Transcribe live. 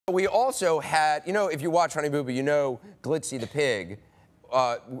We also had, you know, if you watch Honey Boo Boo, you know Glitzy the pig,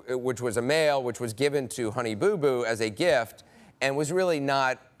 which was a male, which was given to Honey Boo Boo as a gift, and was really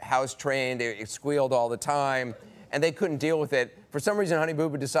not house trained. It squealed all the time, and they couldn't deal with it. For some reason, Honey Boo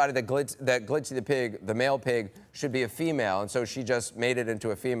Boo decided that Glitzy the pig, the male pig, should be a female, and so she just made it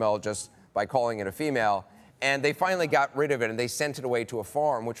into a female just by calling it a female. And they finally got rid of it, and they sent it away to a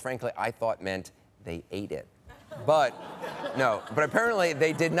farm, which frankly I thought meant they ate it. But no, but apparently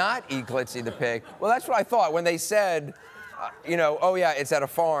they did not eat Glitzy the pig. Well, that's what I thought when they said, you know, oh yeah, it's at a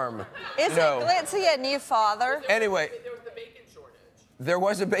farm. Isn't Glitzy a new father? Anyway. There was the bacon shortage. There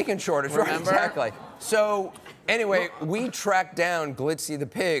was a bacon shortage, right, exactly. So anyway, we tracked down Glitzy the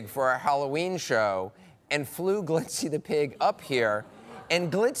pig for our Halloween show and flew Glitzy the pig up here. And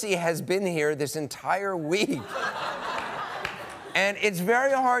Glitzy has been here this entire week. And it's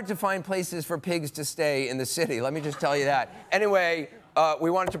very hard to find places for pigs to stay in the city, let me just tell you that. Anyway, we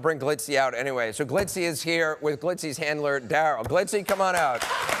wanted to bring Glitzy out anyway. So Glitzy is here with Glitzy's handler, Daryl. Glitzy, come on out.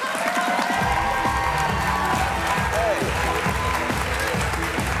 Hey.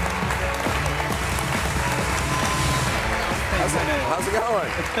 How's it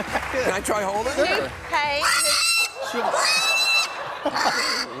going? Can I try holding it? Hey.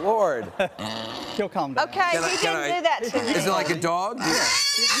 Lord. He'll calm down. Okay, he didn't do that to me. Is it like a dog? Yeah,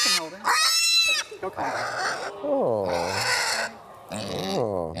 you can hold him. He'll calm down. Oh.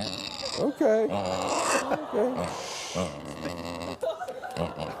 Oh. Okay. Okay.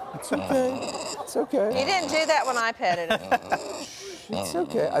 It's okay. It's okay. He didn't do that when I petted him. It's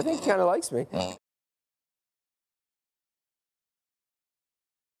okay. I think he kind of likes me.